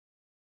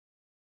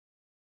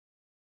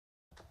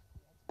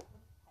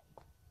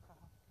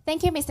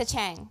Thank you, Mr.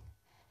 Chang.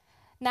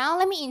 Now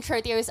let me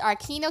introduce our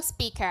keynote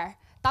speaker,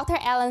 Dr.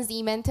 Alan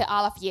Zeman, to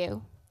all of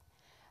you.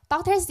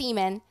 Dr.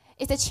 Zeman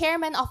is the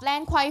chairman of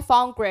Kwai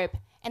Fong Group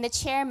and the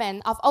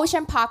chairman of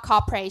Ocean Park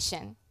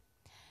Corporation.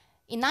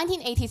 In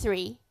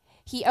 1983,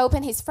 he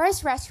opened his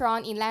first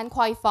restaurant in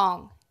Kwai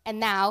Fong, and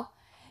now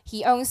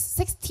he owns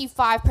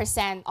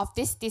 65% of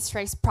this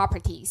district's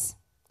properties.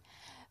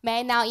 May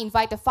I now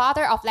invite the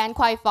father of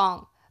Kwai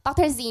Fong,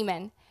 Dr.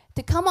 Zeman,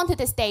 to come onto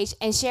the stage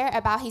and share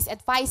about his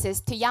advices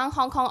to young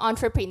Hong Kong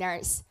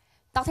entrepreneurs.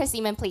 Dr.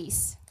 Zeman,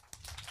 please.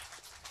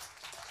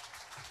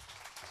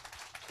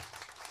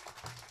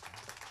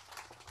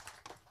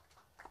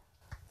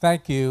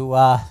 Thank you.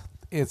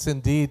 It's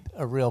indeed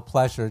a real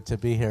pleasure to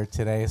be here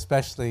today,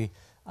 especially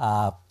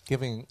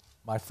giving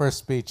my first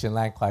speech in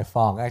Kwai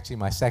Fong, actually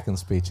my second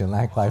speech in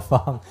Kwai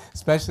Fong,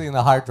 especially in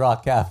the Hard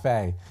Rock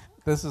Cafe.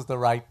 This is the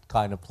right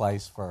kind of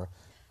place for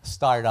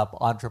startup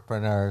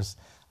entrepreneurs.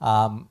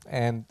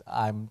 And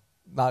I'm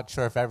not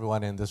sure if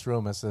everyone in this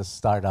room is a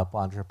startup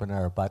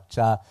entrepreneur, but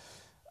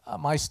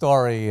my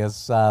story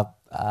is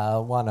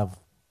one of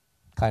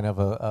kind of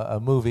a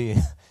movie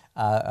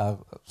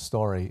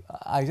story.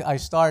 I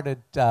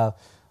started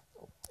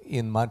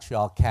in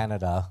Montreal,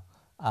 Canada,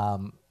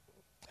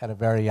 at a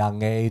very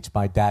young age.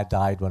 My dad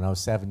died when I was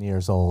 7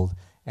 years old,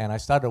 and I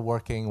started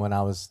working when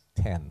I was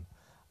 10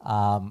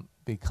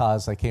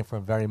 because I came from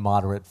a very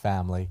moderate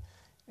family.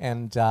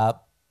 And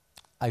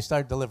I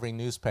started delivering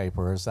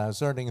newspapers. I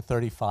was earning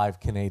 35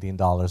 Canadian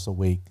dollars a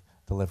week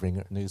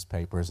delivering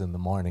newspapers in the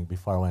morning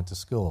before I went to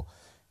school.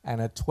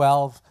 And at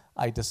 12,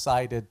 I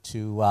decided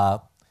to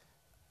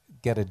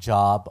get a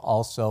job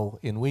also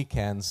in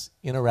weekends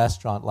in a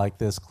restaurant like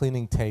this,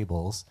 cleaning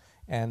tables,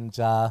 and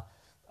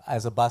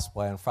as a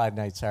busboy on Friday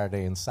night,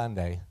 Saturday, and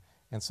Sunday.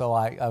 And so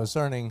I was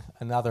earning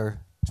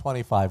another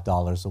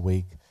 $25 a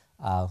week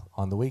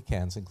on the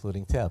weekends,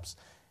 including tips.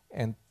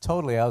 And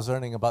totally, I was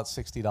earning about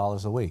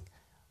 $60 a week.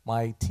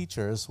 My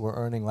teachers were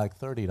earning like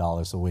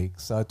 $30 a week.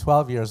 So at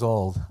 12 years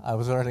old, I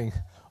was earning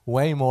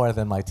way more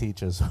than my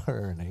teachers were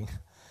earning.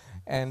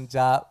 And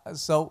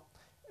so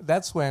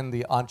that's when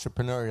the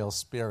entrepreneurial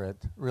spirit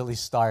really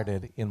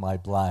started in my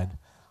blood.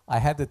 I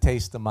had to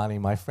taste the money.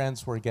 My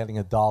friends were getting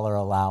a dollar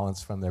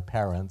allowance from their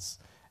parents,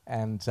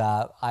 and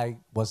I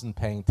wasn't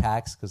paying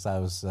tax because I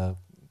was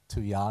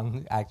too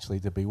young, actually,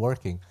 to be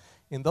working.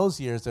 In those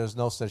years, there was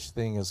no such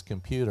thing as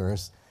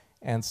computers,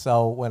 and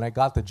so when I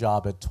got the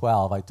job at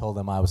 12, I told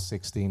them I was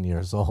 16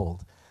 years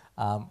old.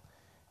 And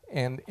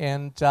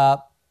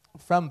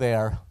from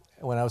there,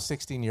 when I was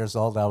 16 years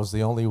old, I was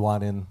the only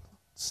one in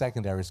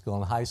secondary school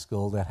and high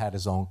school that had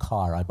his own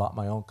car. I bought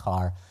my own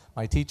car.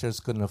 My teachers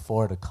couldn't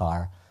afford a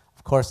car.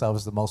 Of course, I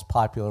was the most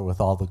popular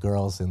with all the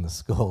girls in the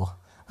school,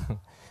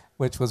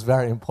 which was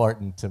very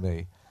important to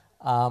me.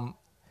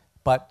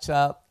 But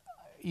I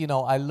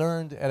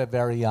learned at a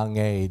very young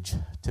age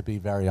to be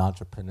very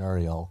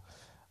entrepreneurial.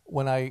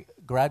 When I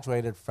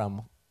graduated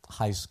from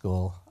high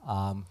school,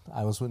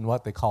 I was in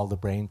what they call the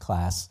brain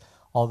class,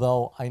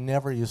 although I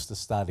never used to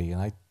study.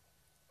 And I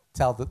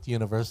tell the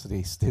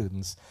university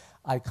students,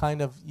 I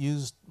kind of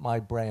used my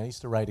brain. I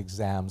used to write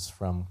exams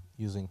from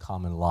using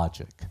common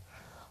logic,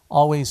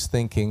 always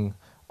thinking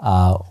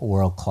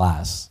world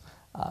class.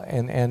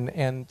 And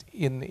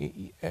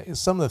in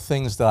some of the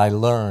things that I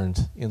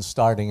learned in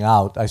starting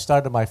out, I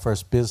started my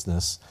first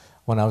business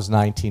when I was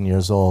 19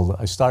 years old.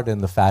 I started in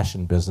the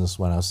fashion business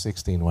when I was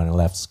 16 when I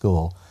left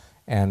school.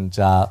 And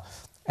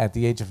at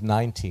the age of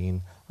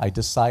 19, I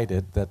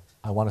decided that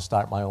I want to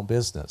start my own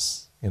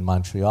business in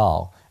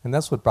Montreal. And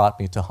that's what brought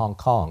me to Hong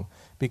Kong,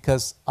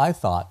 because I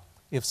thought,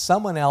 if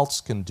someone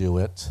else can do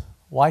it,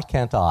 why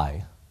can't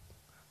I?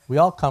 We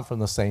all come from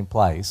the same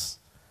place.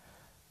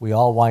 We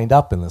all wind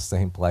up in the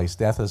same place.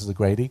 Death is the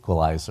great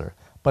equalizer.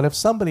 But if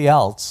somebody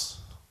else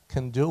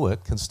can do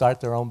it, can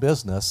start their own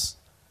business,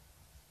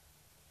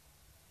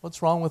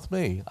 what's wrong with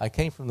me? I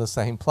came from the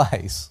same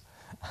place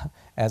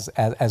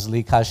as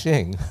Li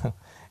Ka-shing.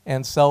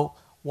 And so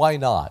why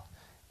not?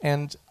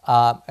 And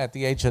at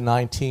the age of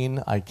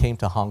 19, I came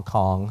to Hong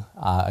Kong.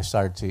 I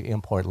started to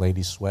import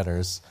ladies'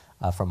 sweaters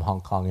from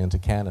Hong Kong into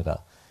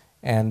Canada.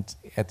 And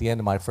at the end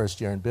of my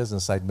first year in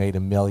business, I'd made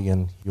 $1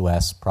 million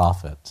US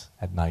profit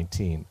at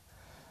 19.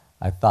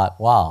 I thought,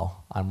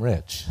 wow, I'm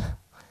rich.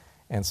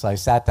 And so I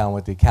sat down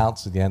with the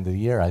accountants at the end of the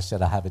year. I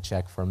said, I have a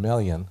check for $1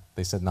 million.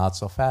 They said, not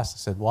so fast. I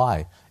said, why?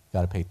 You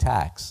got to pay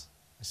tax.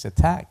 I said,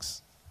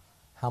 tax?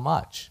 How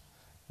much?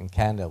 In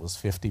Canada, it was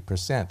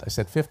 50%. I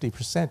said,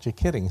 50%? You're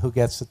kidding. Who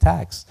gets the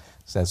tax?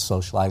 It said,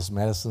 socialized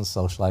medicine,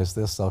 socialized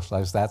this,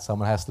 socialized that.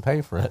 Someone has to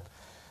pay for it.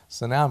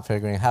 So now I'm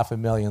figuring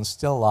 $500,000 is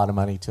still a lot of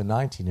money to a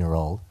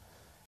 19-year-old.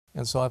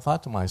 And so I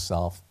thought to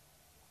myself,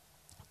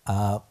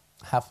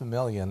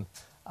 $500,000,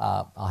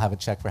 I'll have a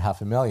check for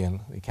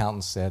 $500,000. The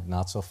accountant said,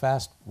 not so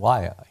fast.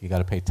 Why? You got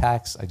to pay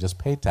tax. I just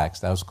paid tax.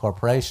 That was a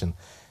corporation.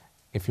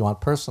 If you want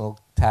personal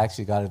tax,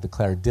 you got to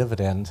declare a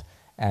dividend,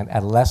 and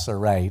at a lesser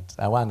rate.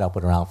 I wound up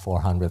with around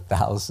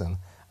 $400,000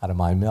 out of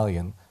my $1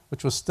 million,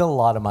 which was still a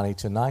lot of money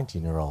to a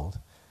 19-year-old.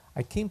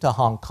 I came to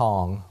Hong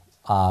Kong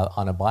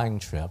on a buying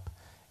trip,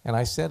 And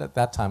I said at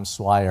that time,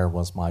 Swire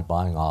was my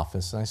buying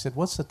office. And I said,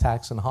 what's the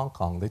tax in Hong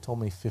Kong? They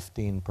told me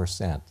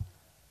 15%.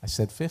 I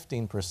said,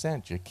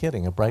 15%? You're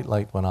kidding. A bright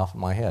light went off in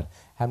my head.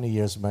 How many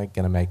years am I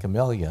going to make $1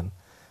 million?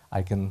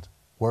 I can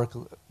work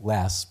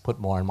less, put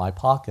more in my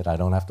pocket. I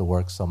don't have to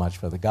work so much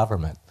for the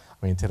government.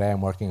 I mean, today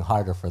I'm working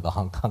harder for the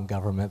Hong Kong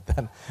government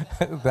than,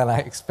 than I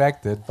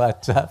expected,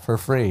 but for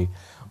free.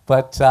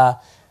 But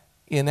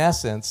in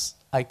essence,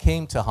 I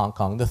came to Hong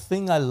Kong. The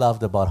thing I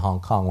loved about Hong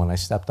Kong when I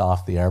stepped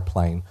off the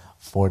airplane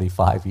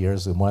 45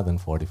 years, more than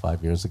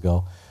 45 years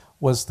ago,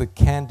 was the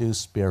can-do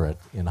spirit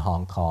in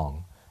Hong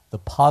Kong, the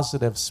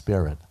positive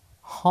spirit.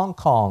 Hong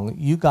Kong,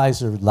 you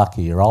guys are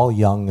lucky. You're all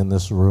young in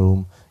this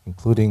room,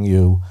 including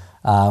you.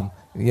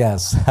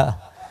 Yes.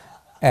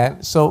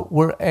 And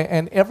so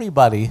and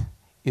everybody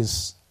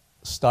is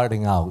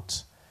starting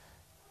out.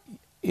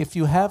 If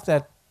you have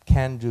that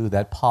can-do,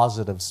 that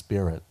positive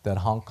spirit that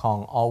Hong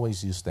Kong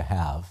always used to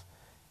have,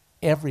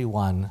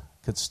 everyone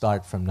could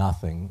start from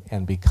nothing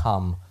and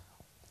become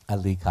a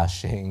Li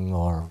Ka-shing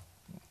or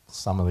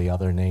some of the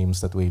other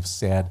names that we've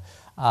said,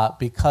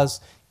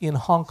 because in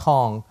Hong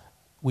Kong,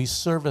 we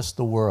service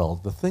the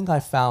world. The thing I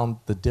found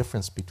the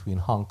difference between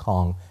Hong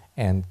Kong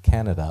and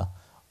Canada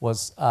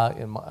was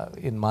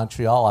in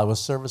Montreal, I was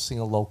servicing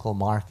a local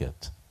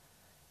market.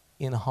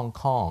 In Hong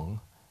Kong,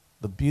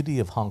 the beauty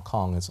of Hong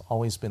Kong has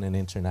always been an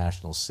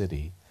international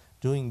city,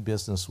 doing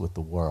business with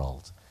the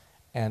world.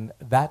 And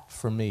that,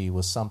 for me,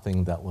 was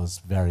something that was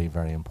very,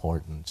 very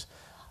important.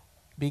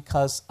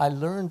 Because I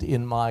learned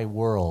in my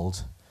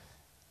world,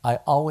 I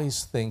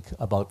always think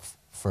about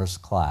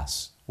first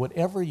class.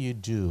 Whatever you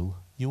do,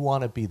 you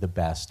want to be the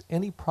best.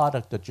 Any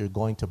product that you're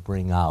going to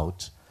bring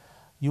out,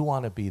 you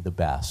want to be the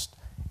best.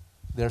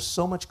 There's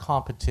so much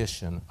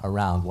competition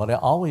around. What I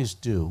always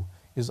do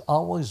is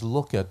always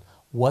look at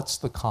what's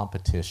the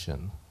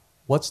competition?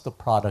 What's the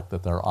product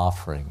that they're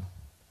offering?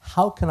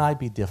 How can I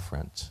be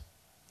different?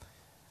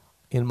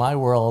 In my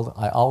world,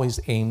 I always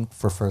aim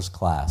for first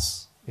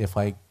class. If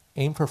I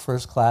aim for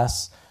first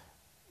class,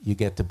 you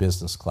get to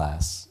business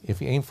class. If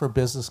you aim for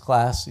business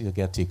class, you'll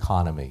get to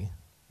economy.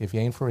 If you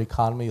aim for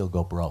economy, you'll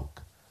go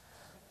broke.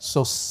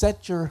 So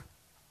set your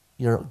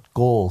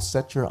goals,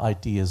 set your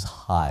ideas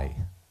high.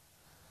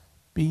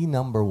 Be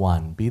number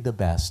one, be the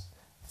best.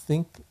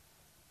 Think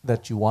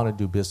that you want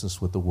to do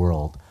business with the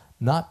world,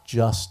 not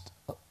just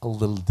a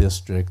little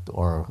district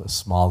or a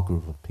small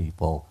group of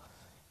people.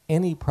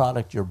 Any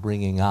product you're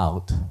bringing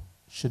out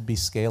should be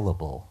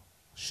scalable,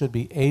 should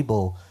be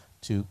able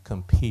to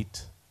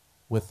compete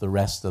with the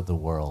rest of the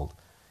world.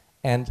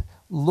 And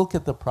look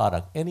at the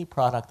product. Any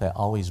product I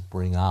always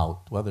bring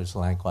out, whether it's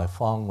Lan Kwai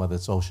Fong, whether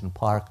it's Ocean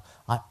Park,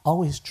 I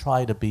always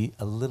try to be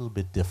a little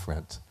bit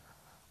different.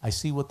 I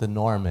see what the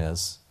norm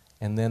is,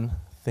 and then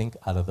think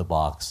out of the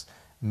box.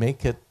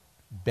 Make it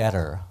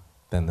better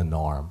than the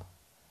norm.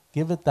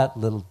 Give it that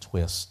little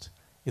twist.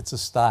 It's a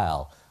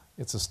style.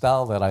 It's a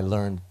style that I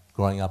learned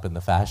growing up in the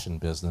fashion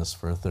business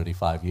for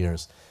 35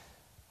 years.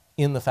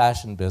 In the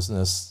fashion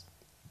business,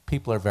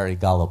 people are very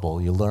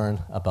gullible. You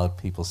learn about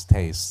people's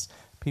tastes.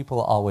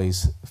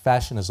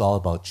 Fashion is all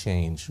about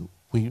change.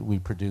 We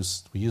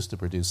used to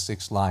produce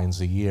 6 lines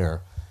a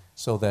year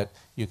so that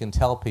you can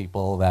tell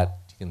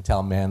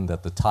men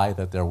that the tie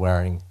that they're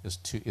wearing is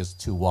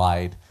too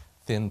wide.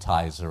 Thin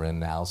ties are in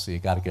now, so you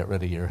got to get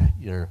rid of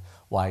your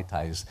wide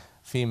ties.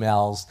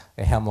 Females,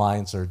 the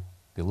hemlines are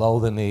below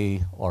the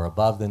knee or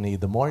above the knee.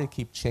 The more you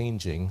keep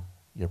changing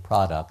your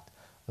product,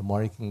 the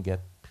more you can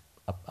get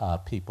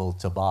people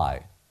to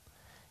buy.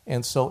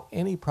 And so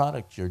any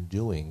product you're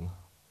doing,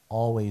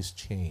 always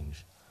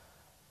change.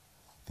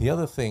 The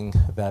other thing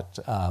that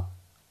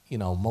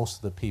most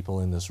of the people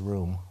in this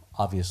room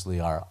obviously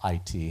are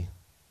IT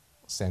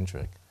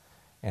centric,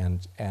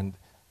 and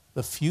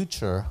the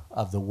future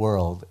of the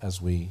world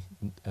as we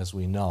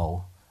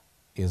know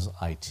is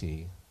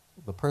IT.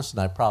 The person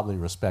I probably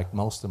respect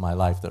most in my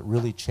life that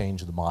really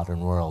changed the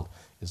modern world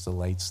is the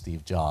late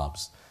Steve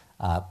Jobs.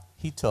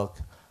 He took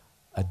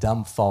a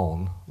dumb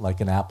phone, like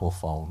an Apple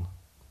phone,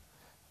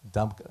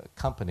 dumb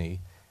company,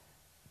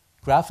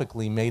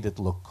 graphically made it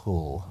look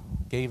cool,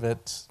 gave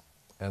it,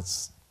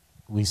 as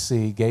we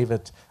see,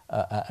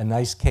 a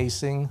nice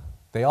casing.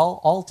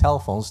 All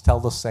telephones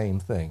tell the same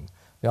thing.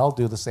 They all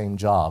do the same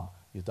job.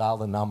 You dial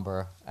the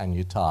number and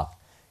you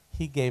talk.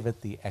 He gave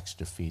it the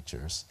extra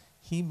features.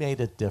 He made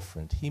it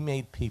different. He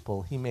made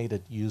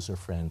it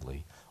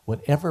user-friendly.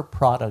 Whatever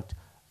product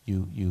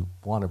you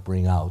want to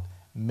bring out,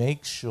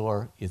 make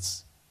sure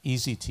it's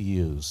easy to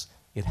use.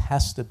 It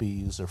has to be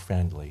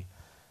user-friendly.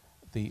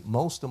 The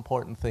most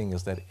important thing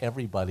is that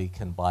everybody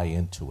can buy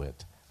into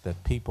it,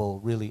 that people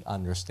really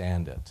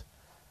understand it.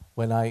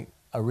 When I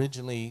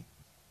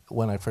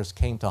first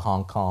came to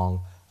Hong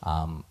Kong,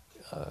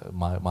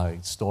 my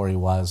story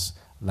was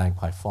Lan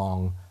Kwai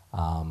Fong.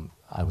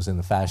 I was in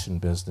the fashion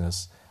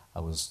business.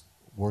 I was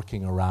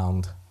working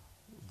around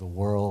the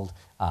world,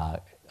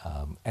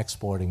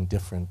 exporting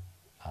different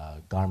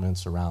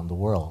garments around the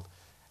world.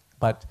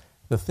 But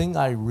the thing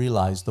I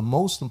realized, the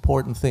most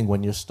important thing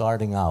when you're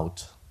starting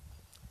out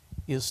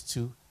is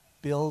to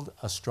build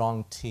a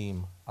strong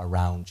team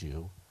around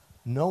you.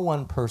 No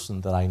one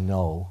person that I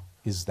know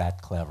is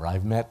that clever.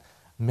 I've met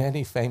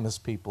many famous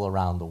people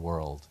around the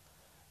world.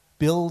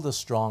 Build a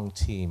strong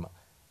team.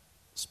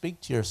 Speak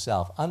to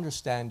yourself.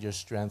 Understand your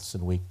strengths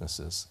and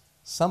weaknesses.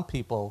 Some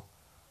people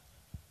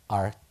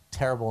are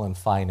terrible in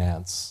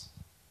finance,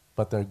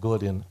 but they're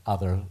good in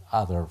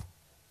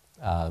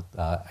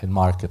in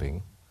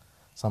marketing.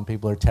 Some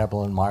people are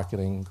terrible in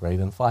marketing, great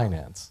in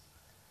finance.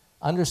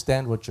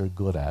 Understand what you're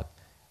good at.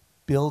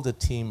 Build a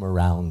team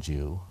around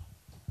you.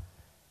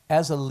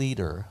 As a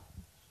leader,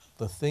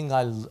 the thing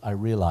I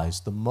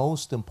realized, the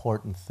most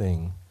important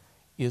thing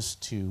is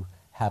to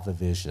have a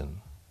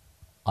vision.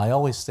 I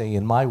always say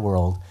in my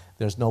world,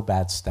 there's no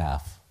bad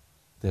staff.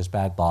 There's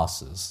bad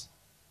bosses.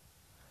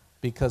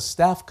 Because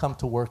staff come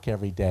to work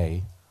every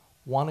day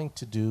wanting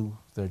to do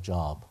their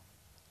job,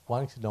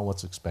 wanting to know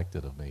what's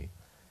expected of me.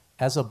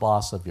 As a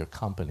boss of your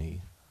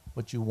company,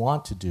 what you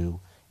want to do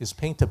is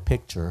paint a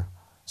picture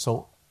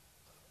so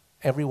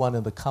everyone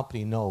in the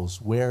company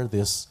knows where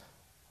this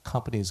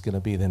company is going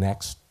to be the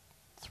next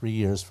 3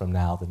 years from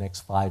now, the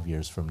next 5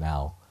 years from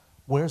now.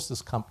 Where's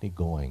this company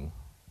going?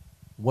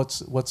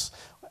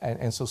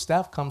 And so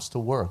staff comes to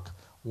work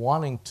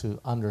wanting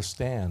to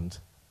understand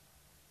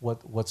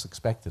what's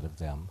expected of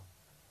them.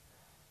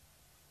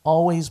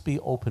 Always be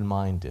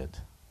open-minded.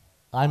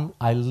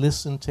 I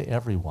listen to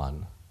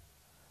everyone.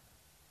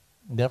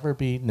 Never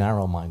be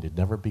narrow-minded,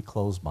 never be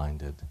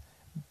closed-minded.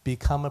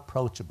 Become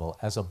approachable.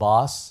 As a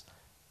boss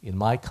in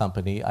my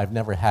company, I've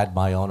never had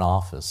my own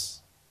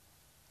office.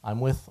 I'm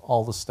with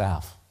all the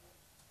staff.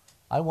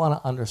 I want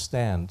to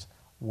understand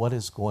what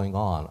is going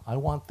on. I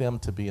want them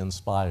to be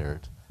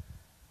inspired.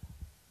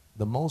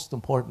 The most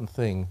important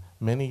thing,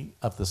 many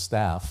of the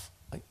staff,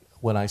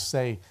 when I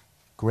say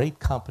great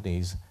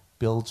companies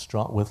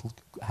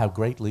have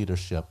great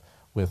leadership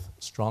with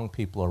strong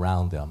people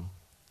around them,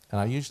 and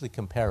I usually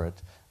compare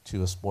it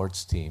to a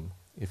sports team.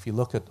 If you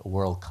look at a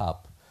World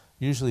Cup,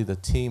 usually the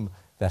team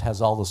that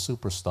has all the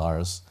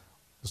superstars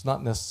is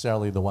not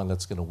necessarily the one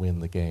that's going to win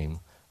the game.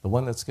 The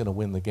one that's going to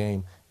win the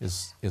game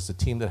is a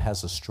team that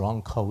has a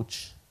strong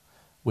coach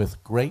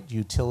with great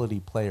utility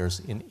players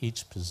in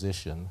each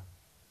position.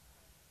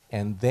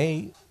 And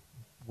they,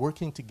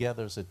 working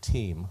together as a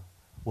team,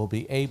 will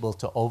be able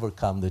to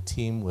overcome the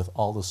team with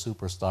all the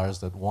superstars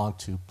that want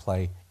to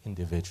play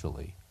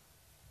individually.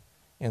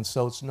 And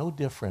so it's no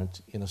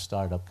different in a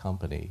startup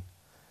company.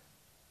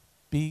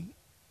 Be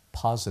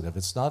positive.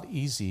 It's not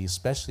easy,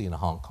 especially in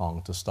Hong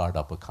Kong, to start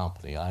up a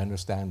company. I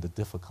understand the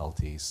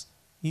difficulties.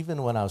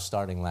 Even when I was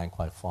starting Lan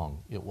Kwai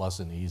Fong, it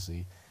wasn't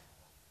easy.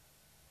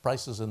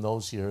 Prices in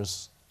those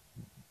years,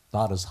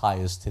 not as high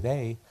as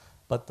today,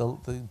 but the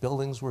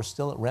buildings were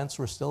still, rents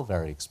were still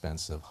very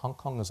expensive. Hong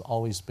Kong has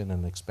always been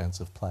an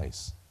expensive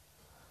place.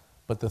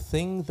 But the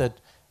thing that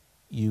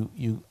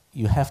you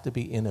have to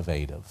be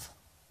innovative.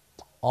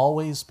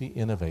 Always be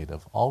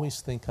innovative. Always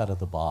think out of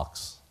the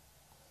box.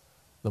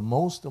 The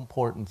most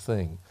important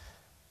thing,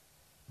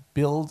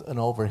 build an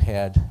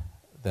overhead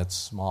that's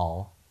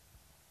small.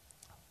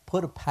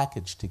 Put a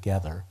package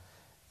together.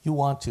 You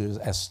want to,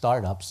 as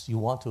startups, you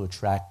want to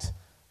attract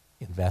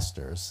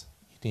investors.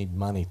 You need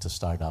money to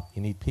start up.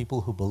 You need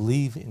people who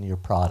believe in your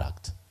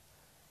product.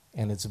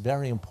 And it's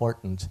very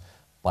important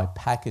by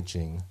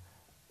packaging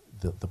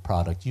the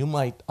product. You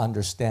might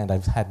understand,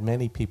 I've had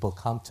many people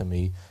come to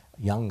me,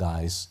 young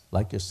guys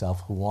like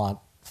yourself, who want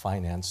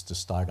finance to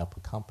start up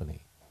a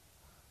company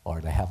or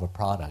to have a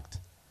product.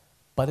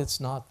 But it's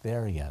not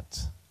there yet.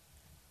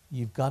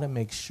 You've got to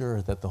make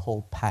sure that the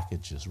whole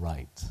package is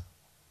right.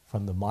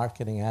 From the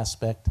marketing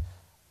aspect,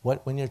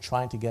 when you're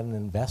trying to get an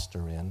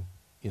investor in,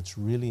 it's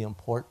really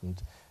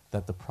important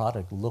that the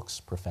product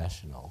looks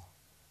professional.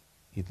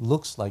 It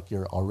looks like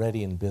you're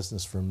already in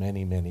business for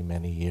many, many,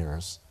 many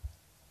years.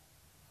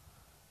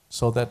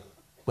 So that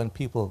when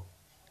people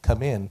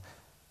come in,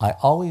 I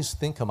always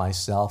think of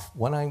myself,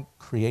 when I'm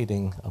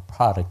creating a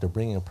product or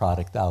bringing a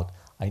product out,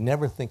 I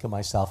never think of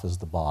myself as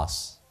the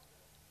boss.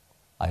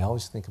 I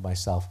always think of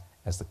myself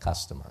as the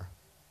customer.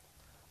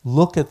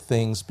 Look at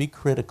things, be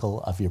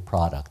critical of your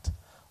product.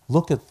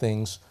 Look at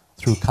things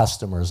through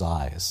customers'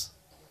 eyes.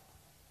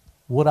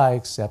 Would I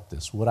accept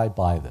this? Would I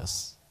buy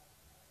this?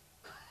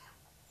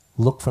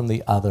 Look from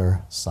the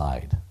other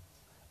side,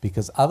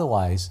 because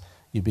otherwise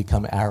you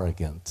become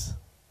arrogant.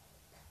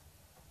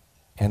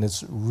 And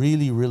it's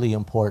really, really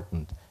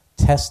important.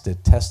 Test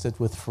it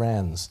with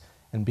friends,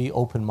 and be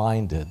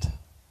open-minded.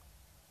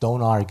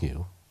 Don't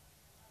argue.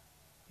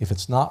 If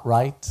it's not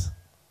right,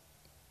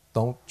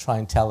 don't try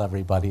and tell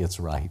everybody it's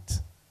right.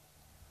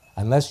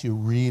 Unless you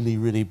really,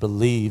 really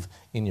believe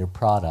in your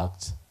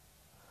product.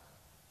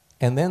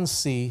 And then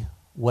see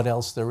what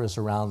else there is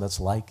around that's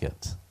like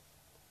it.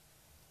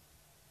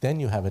 Then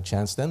you have a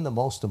chance. Then the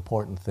most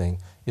important thing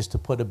is to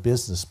put a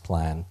business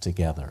plan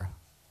together.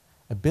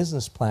 A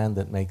business plan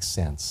that makes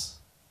sense,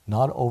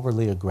 not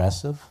overly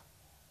aggressive.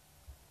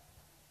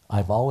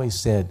 I've always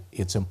said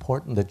it's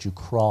important that you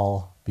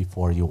crawl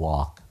before you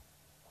walk.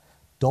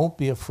 Don't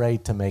be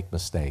afraid to make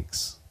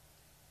mistakes.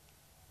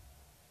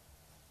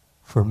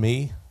 For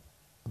me,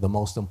 the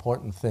most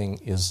important thing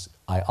is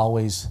I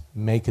always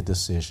make a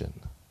decision.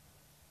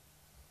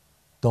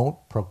 Don't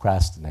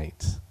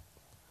procrastinate.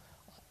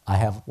 I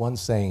have one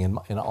saying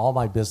in all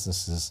my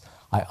businesses,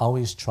 I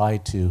always try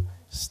to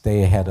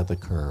stay ahead of the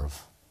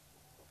curve.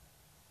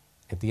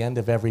 At the end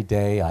of every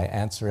day, I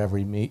answer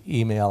every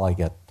email. I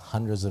get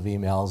hundreds of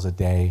emails a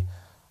day.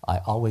 I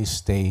always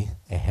stay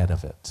ahead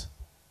of it.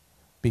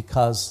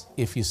 Because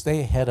if you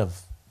stay ahead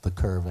of the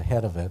curve,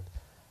 ahead of it,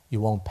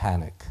 you won't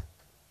panic.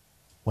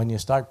 When you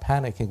start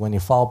panicking, when you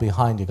fall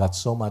behind, you got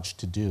so much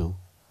to do,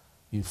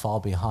 you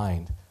fall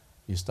behind,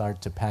 you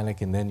start to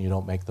panic, and then you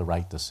don't make the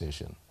right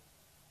decision.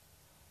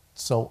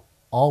 So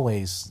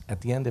always,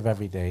 at the end of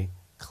every day,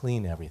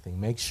 clean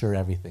everything. Make sure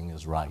everything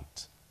is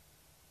right.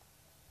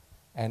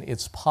 And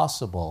it's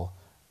possible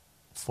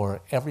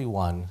for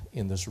everyone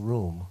in this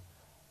room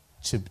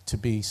to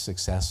be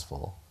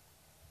successful.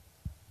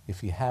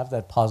 If you have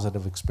that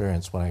positive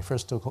experience, when I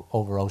first took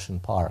over Ocean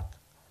Park,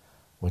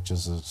 which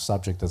is a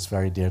subject that's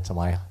very dear to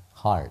my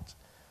heart,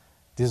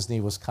 Disney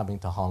was coming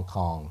to Hong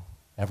Kong.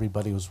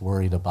 Everybody was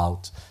worried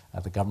about,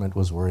 the government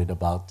was worried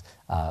about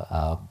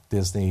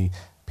Disney.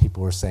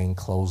 People were saying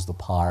close the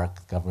park.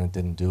 The government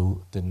didn't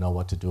know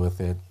what to do with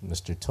it.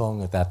 Mr.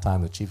 Tung, at that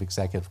time, the chief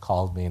executive,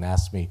 called me and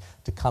asked me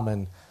to come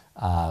and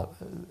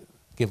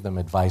give them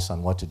advice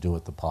on what to do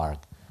with the park.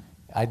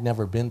 I'd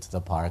never been to the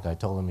park. I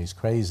told him he's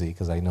crazy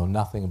because I know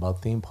nothing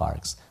about theme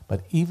parks.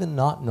 But even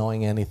not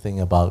knowing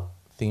anything about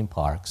theme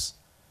parks,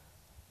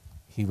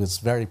 he was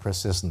very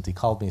persistent. He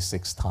called me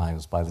 6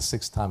 times. By the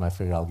 6th time, I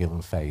figured I'll give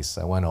him face.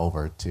 I went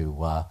over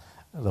to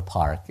the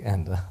park,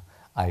 and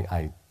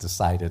I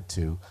decided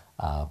to,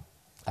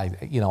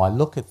 I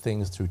look at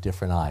things through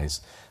different eyes.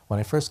 When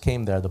I first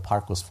came there, the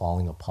park was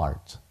falling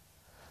apart.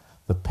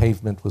 The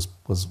pavement was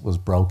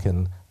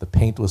broken. The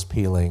paint was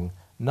peeling.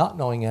 Not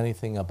knowing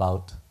anything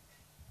about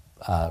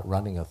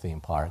running a theme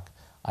park,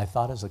 I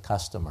thought as a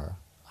customer,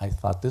 I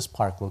thought this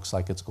park looks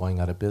like it's going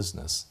out of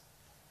business.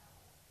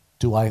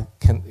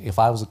 If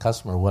I was a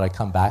customer, would I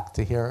come back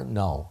to here?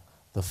 No.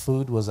 The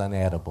food was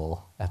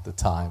unedible at the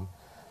time.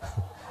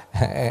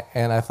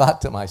 And I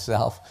thought to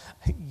myself,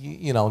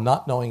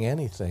 not knowing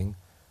anything,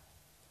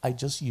 I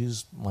just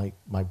used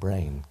my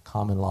brain,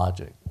 common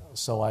logic.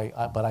 So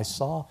but I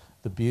saw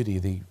the beauty.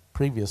 The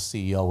previous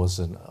CEO was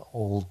an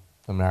old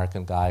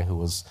American guy who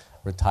was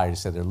retired. He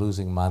said they're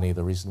losing money.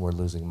 The reason we're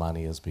losing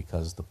money is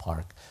because the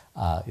park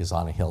is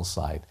on a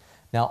hillside.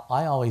 Now,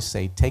 I always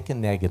say take a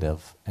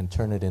negative and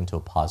turn it into a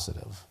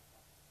positive.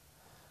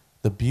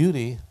 The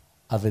beauty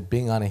of it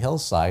being on a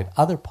hillside,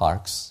 other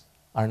parks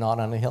are not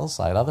on a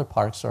hillside. Other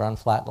parks are on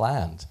flat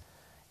land.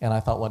 And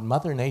I thought, what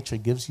Mother Nature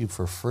gives you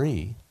for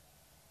free,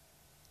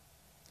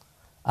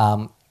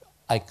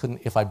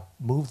 if I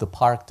move the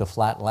park to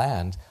flat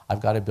land,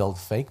 I've got to build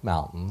fake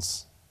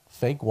mountains,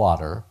 fake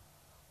water.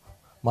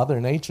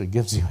 Mother Nature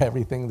gives you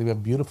everything. They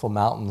have beautiful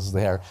mountains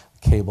there,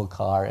 cable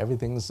car,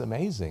 everything's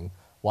amazing.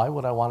 Why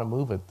would I want to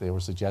move it? There were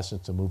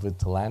suggestions to move it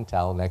to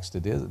Lantau next to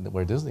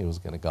where Disney was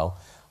going to go.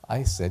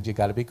 I said, you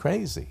got to be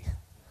crazy.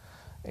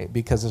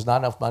 Because there's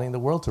not enough money in the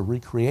world to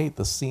recreate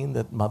the scene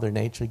that Mother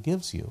Nature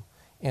gives you.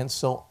 And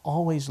so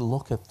always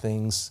look at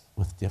things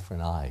with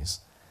different eyes.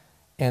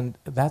 And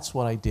that's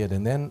what I did.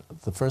 And then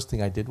the first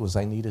thing I did was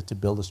I needed to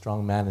build a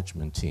strong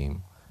management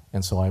team.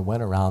 And so I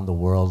went around the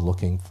world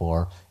looking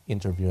for,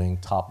 interviewing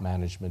top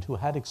management who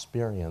had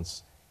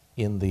experience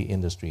in the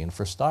industry. And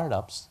for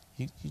startups,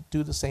 you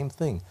do the same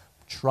thing.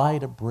 Try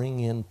to bring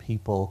in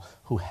people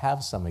who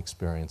have some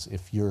experience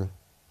if you're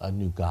a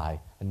new guy,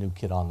 a new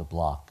kid on the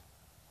block.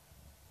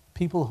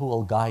 People who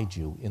will guide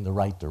you in the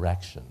right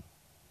direction.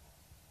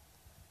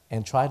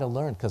 And try to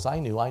learn, because I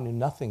knew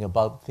nothing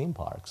about theme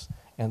parks.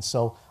 And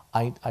so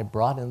I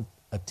brought in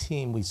a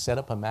team. We set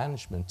up a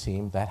management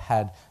team that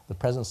had, the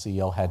present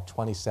CEO had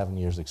 27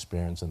 years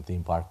experience in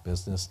theme park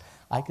business.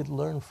 I could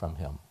learn from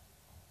him.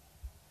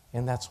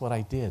 And that's what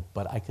I did,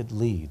 but I could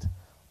lead.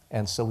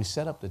 And so we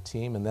set up the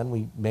team, and then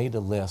we made a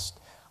list.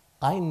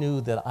 I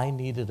knew that I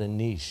needed a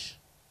niche.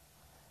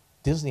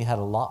 Disney had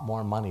a lot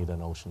more money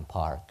than Ocean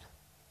Park.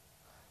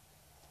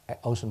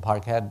 Ocean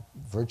Park had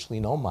virtually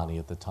no money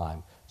at the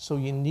time. So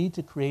you need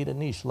to create a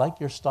niche. Like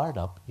your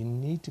startup, you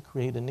need to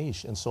create a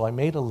niche. And so I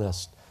made a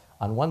list.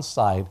 On one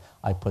side,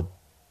 I put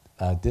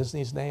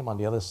Disney's name. On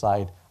the other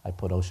side, I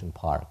put Ocean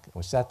Park. And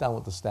we sat down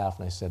with the staff,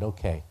 and I said,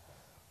 okay,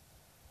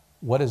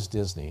 what is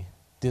Disney?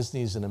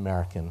 Disney's an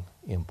American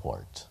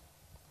import.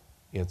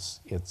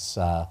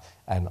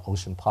 And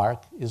Ocean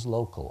Park is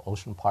local.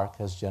 Ocean Park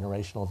has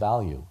generational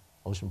value.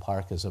 Ocean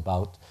Park is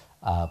about,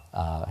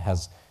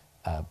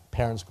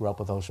 parents grew up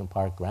with Ocean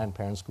Park,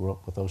 grandparents grew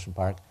up with Ocean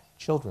Park,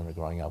 children are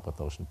growing up with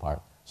Ocean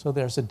Park. So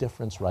there's a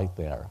difference right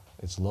there.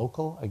 It's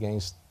local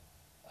against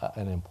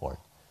an import.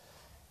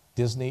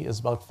 Disney is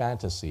about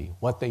fantasy.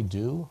 What they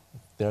do,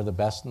 they're the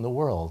best in the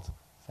world,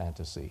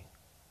 fantasy.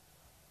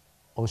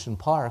 Ocean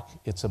Park,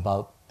 it's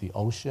about the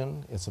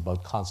ocean, it's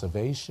about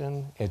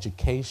conservation,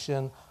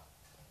 education,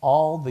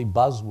 all the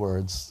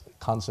buzzwords,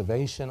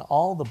 conservation,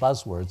 all the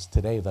buzzwords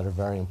today that are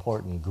very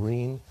important,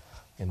 green,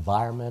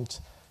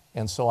 environment,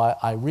 And so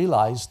I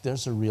realized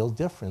there's a real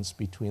difference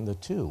between the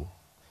two.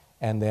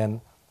 And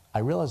then I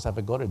realized if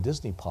I go to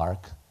Disney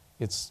Park,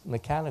 it's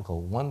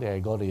mechanical. One day I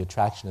go to the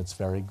attraction, it's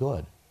very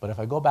good. But if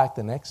I go back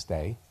the next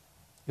day,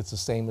 it's the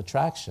same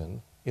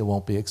attraction, it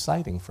won't be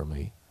exciting for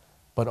me.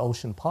 But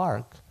Ocean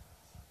Park,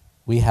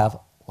 we have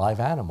live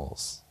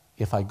animals.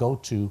 If I go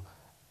to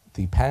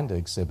the panda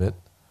exhibit,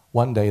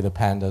 one day the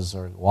pandas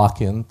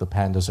walk in, the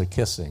pandas are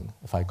kissing.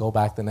 If I go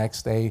back the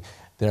next day,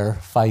 they're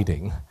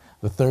fighting.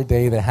 The third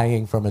day, they're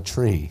hanging from a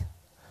tree.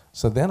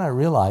 So then I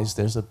realized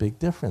there's a big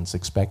difference.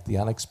 Expect the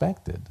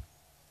unexpected.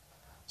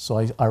 So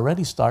I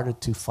already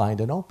started to find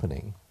an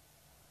opening.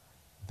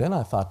 Then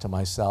I thought to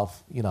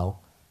myself, you know,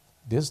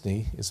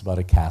 Disney is about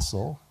a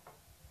castle.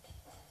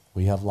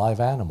 We have live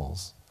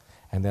animals.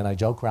 And then I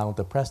joke around with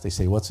the press. They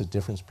say, what's the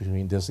difference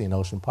between Disney and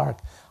Ocean Park?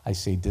 I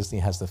say, Disney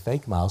has the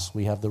fake mouse.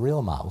 We have the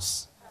real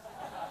mouse.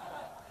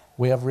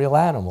 We have real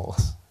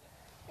animals.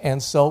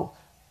 And so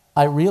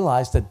I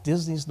realized that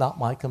Disney's not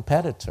my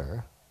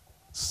competitor.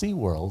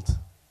 SeaWorld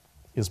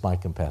is my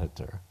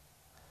competitor.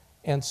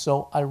 And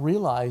so I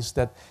realized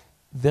that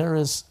there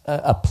is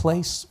a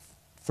place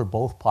for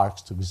both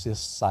parks to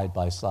exist side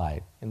by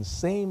side. And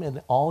same in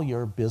all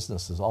your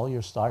businesses, all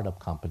your startup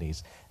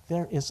companies.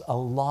 There is a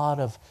lot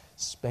of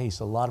space,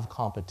 a lot of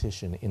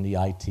competition in the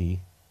IT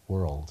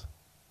world.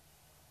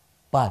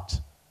 But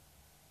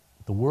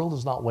the world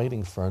is not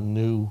waiting for a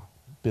new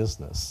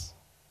business,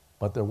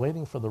 but they're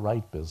waiting for the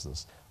right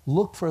business.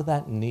 Look for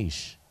that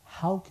niche.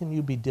 How can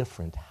you be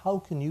different? How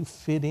can you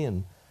fit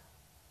in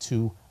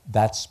to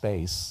that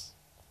space?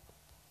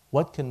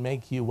 What can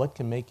make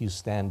you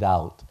stand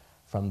out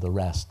from the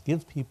rest?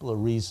 Give people a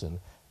reason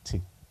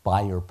to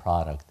buy your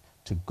product,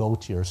 to go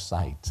to your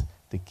site,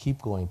 to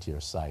keep going to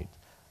your site.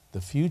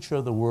 The future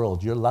of the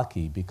world, you're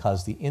lucky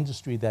because the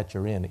industry that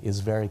you're in is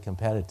very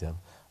competitive,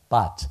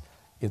 but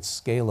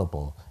it's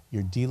scalable.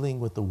 You're dealing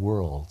with the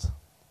world.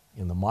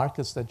 In the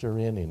markets that you're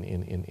in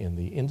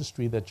the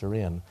industry that you're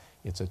in,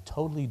 it's a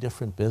totally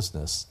different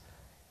business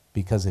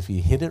because if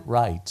you hit it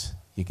right,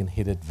 you can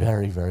hit it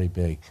very, very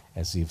big,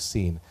 as you've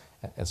seen.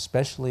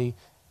 Especially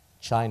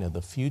China,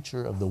 the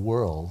future of the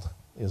world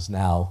is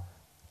now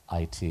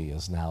IT,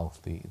 is now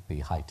the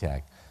high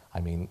tech. I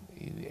mean,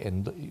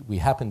 and we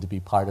happen to be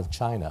part of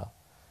China.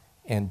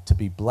 And to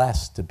be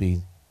blessed to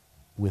be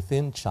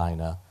within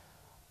China,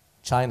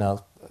 China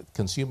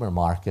consumer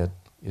market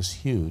is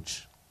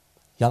huge.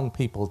 Young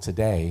people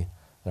today,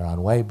 they're on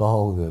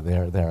Weibo,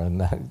 they're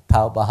on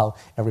Taobao.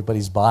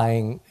 Everybody's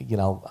buying, you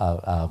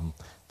know,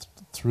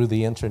 through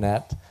the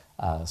internet,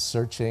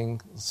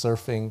 searching,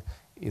 surfing.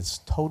 It's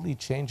totally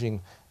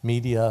changing.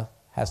 Media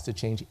has to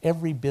change.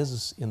 Every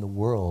business in the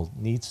world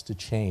needs to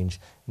change,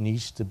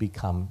 needs to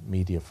become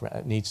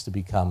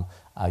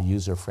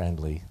user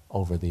friendly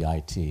over the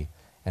IT.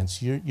 And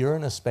so you're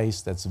in a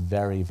space that's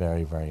very,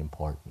 very, very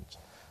important.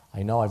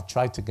 I know I've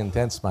tried to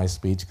condense my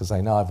speech because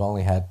I know I've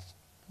only had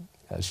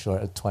a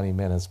short 20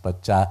 minutes,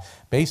 but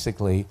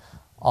basically,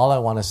 all I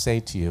want to say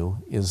to you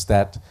is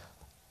that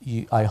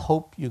I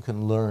hope you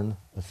can learn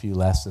a few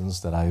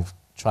lessons that I've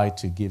tried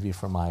to give you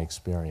from my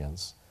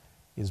experience,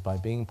 is by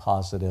being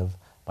positive,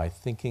 by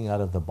thinking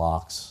out of the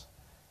box.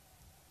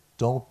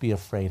 Don't be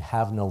afraid,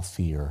 have no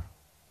fear.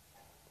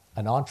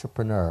 An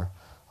entrepreneur,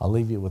 I'll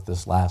leave you with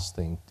this last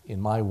thing.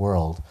 In my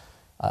world,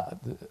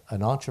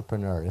 an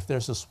entrepreneur, if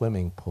there's a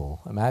swimming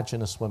pool,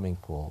 imagine a swimming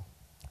pool,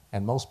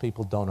 and most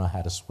people don't know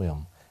how to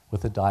swim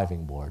with a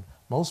diving board.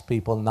 Most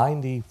people,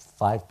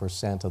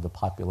 95% of the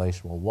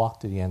population, will walk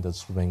to the end of the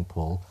swimming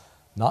pool,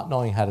 not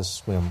knowing how to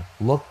swim,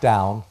 look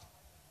down,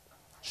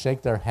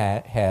 shake their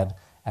head,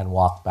 and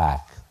walk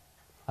back.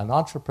 An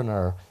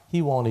entrepreneur,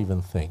 he won't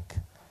even think.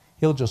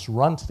 He'll just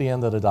run to the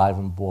end of the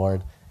diving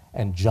board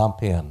and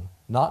jump in.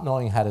 Not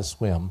knowing how to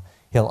swim,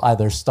 he'll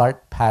either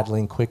start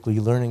paddling quickly,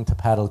 learning to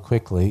paddle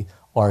quickly,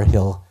 or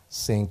he'll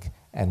sink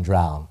and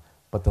drown.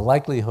 But the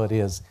likelihood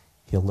is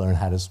he'll learn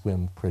how to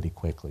swim pretty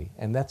quickly.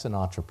 And that's an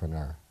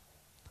entrepreneur.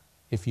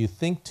 If you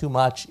think too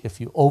much, if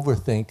you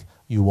overthink,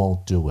 you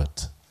won't do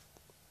it.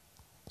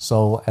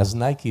 So as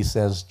Nike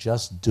says,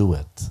 just do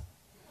it.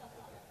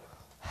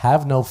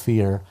 Have no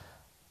fear.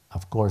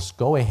 Of course,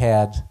 go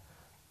ahead,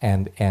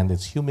 and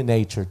it's human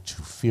nature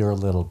to fear a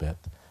little bit.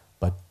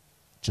 But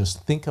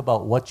just think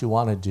about what you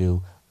want to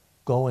do,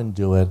 go and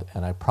do it,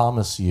 and I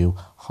promise you,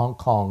 Hong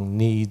Kong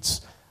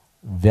needs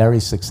very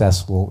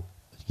successful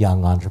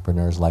young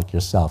entrepreneurs like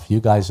yourself. You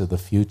guys are the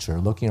future.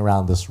 Looking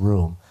around this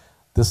room,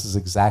 this is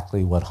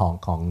exactly what Hong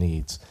Kong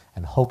needs.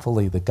 And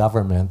hopefully the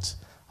government,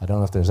 I don't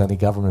know if there's any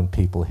government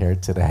people here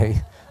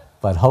today,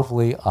 but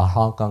hopefully our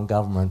Hong Kong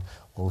government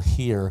will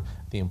hear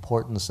the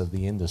importance of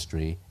the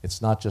industry.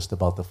 It's not just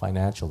about the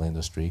financial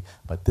industry,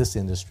 but this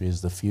industry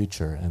is the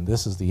future, and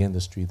this is the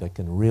industry that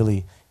can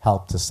really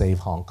help to save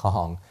Hong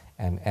Kong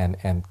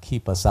and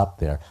keep us up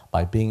there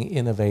by being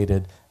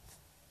innovative,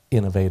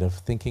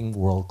 thinking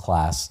world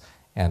class,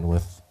 and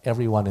with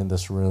everyone in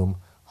this room,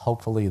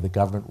 hopefully the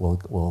government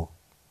will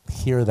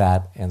hear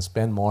that and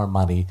spend more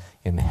money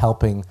in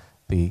helping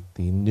the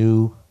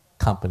new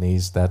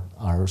companies that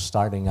are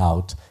starting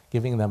out,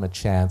 giving them a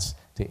chance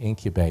to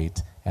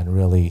incubate and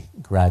really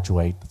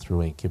graduate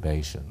through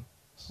incubation.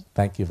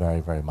 Thank you very,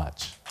 very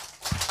much.